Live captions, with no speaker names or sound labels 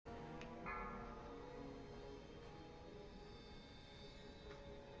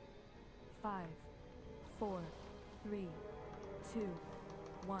5, 4, 3, 2,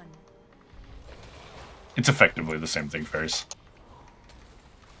 1. It's effectively the same thing, Ferris.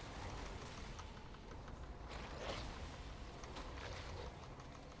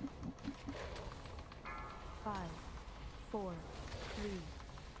 Five, 4, 3,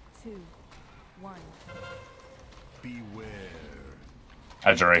 2, 1. Beware.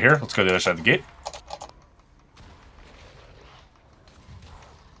 Agile right here. Let's go to the other side of the gate.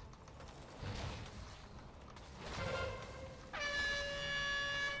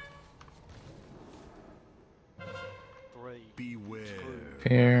 Beware.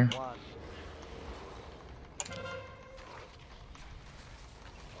 Here.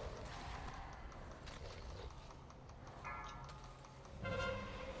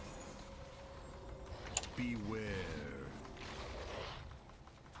 Beware.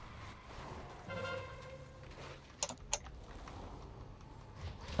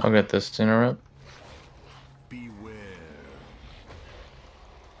 I'll get this interrupt. Beware.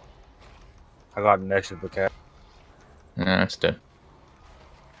 I got an extra cat. Nah, it's dead.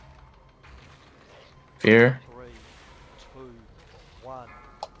 Fear. 3, 2, 1.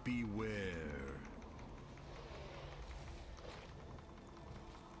 Beware.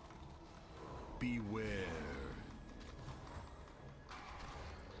 Beware.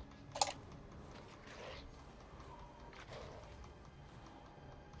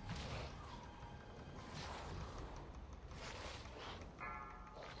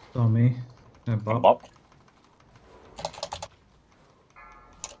 On me. No Bob. Bop.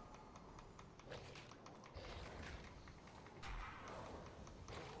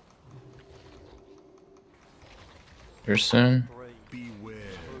 Here soon. 3, Beware.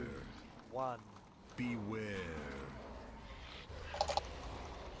 1. Beware.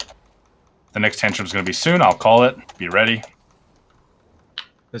 The next tantrum's going to be soon. I'll call it. Be ready.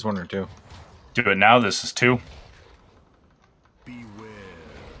 There's one or two. Do it now. This is 2. Beware.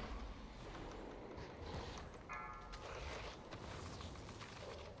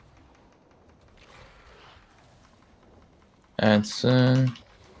 And soon.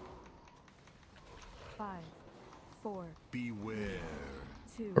 5, 4, Beware.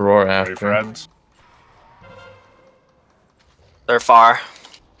 2, Roar Ready for after. ads? They're far.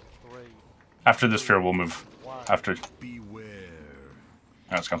 3, After this fear, we'll move. 1. After. Beware.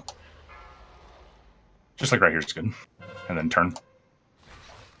 Now let's go. Just like right here is good. And then turn.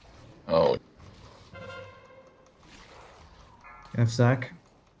 Oh, F Zach.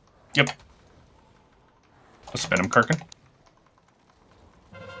 Yep. Let's spin him, Karkin.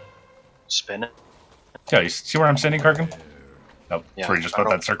 Spin it. Yeah, you see where I'm standing, Karkin? Nope. Yeah, That's where you just I put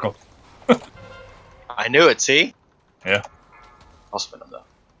don't- that circle. I knew it, see? Yeah. I'll spin him though.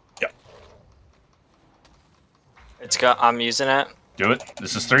 Yep. It's got. I'm using it. Do it.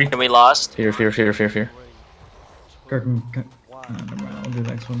 This is 3. Can we lost? fear, fear, fear, fear, fear. 3, 2, Kirk. Never mind. I'll do the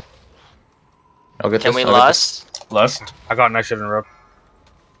next one. I'll get Can this. we I'll get lost? Lust. I got an extra interrupt.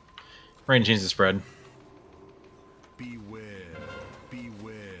 Rain change the spread. Beware.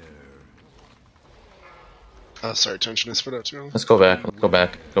 Beware. Sorry, tension is spread out too early. this. Let's go back. Let's go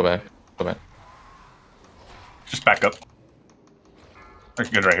back. Go back. Go back. Just back up. Okay,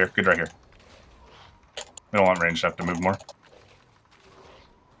 good right here. Good right here. We don't want range to have to move more.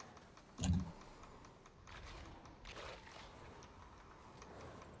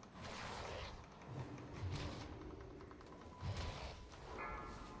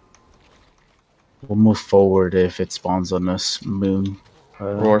 We'll move forward if it spawns on this moon.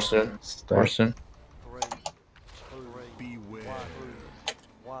 Roar soon. stack. Roar soon. 3, 2, Beware.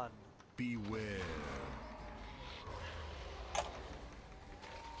 1. Beware.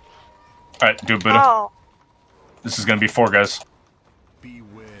 Alright, do a Buddha. Oh. This is going to be 4, guys.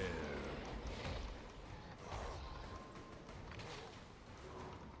 Beware.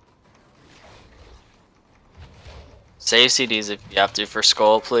 Save CDs if you have to for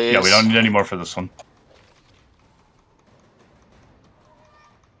skull, please. Yeah, we don't need any more for this one.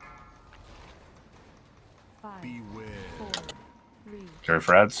 Five, Beware. 4, 3, Carry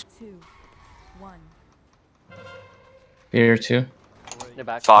for ads. 2, 1. Fear 2.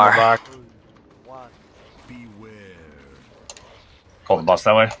 Far. Back. 2, 1. Beware. Call the boss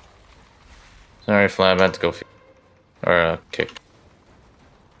that way. Sorry, Flab. I had to go. Or kick.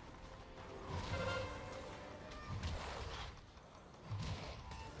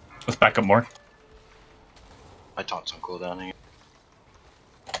 Let's back up more. My taunts on cooldown here.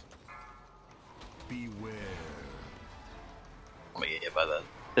 Beware. I'm gonna get hit by that.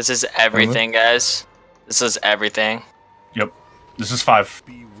 This is everything, guys. This is everything. Yep. This is 5.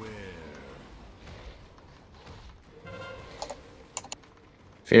 Beware.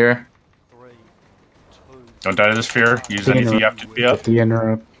 Fear. 3, Don't die to this fear. Use anything you have to be up. Get the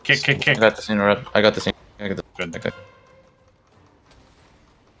interrupt. Kick, kick, I kick. got this interrupt. I got this. I got this. Good. Okay.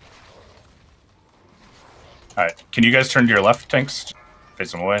 Alright, can you guys turn to your left, tanks?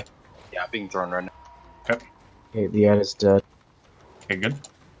 Face them away. Yeah, being thrown right now. Okay. Okay, the ad is dead. Okay, good.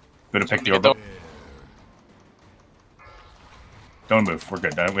 Good to pick the orb up. Don't move. We're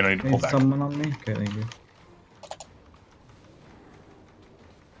good. We don't need to pull Need back. someone on me? Okay, thank you.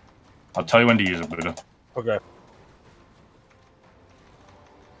 I'll tell you when to use it, Buddha. Okay.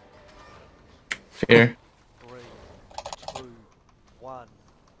 Fear. 3, 2, 1.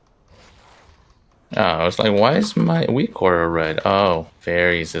 Oh, I was like, why is my weak quarter red? Oh,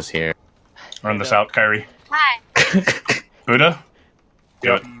 fairies is here. Run this out, Kyrie. Hi. Buddha?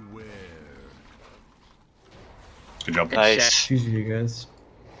 Do it. Beware. Good job. Nice. Choose you guys.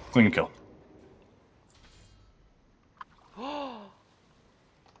 Clean kill.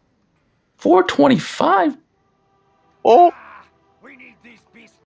 $425. Oh!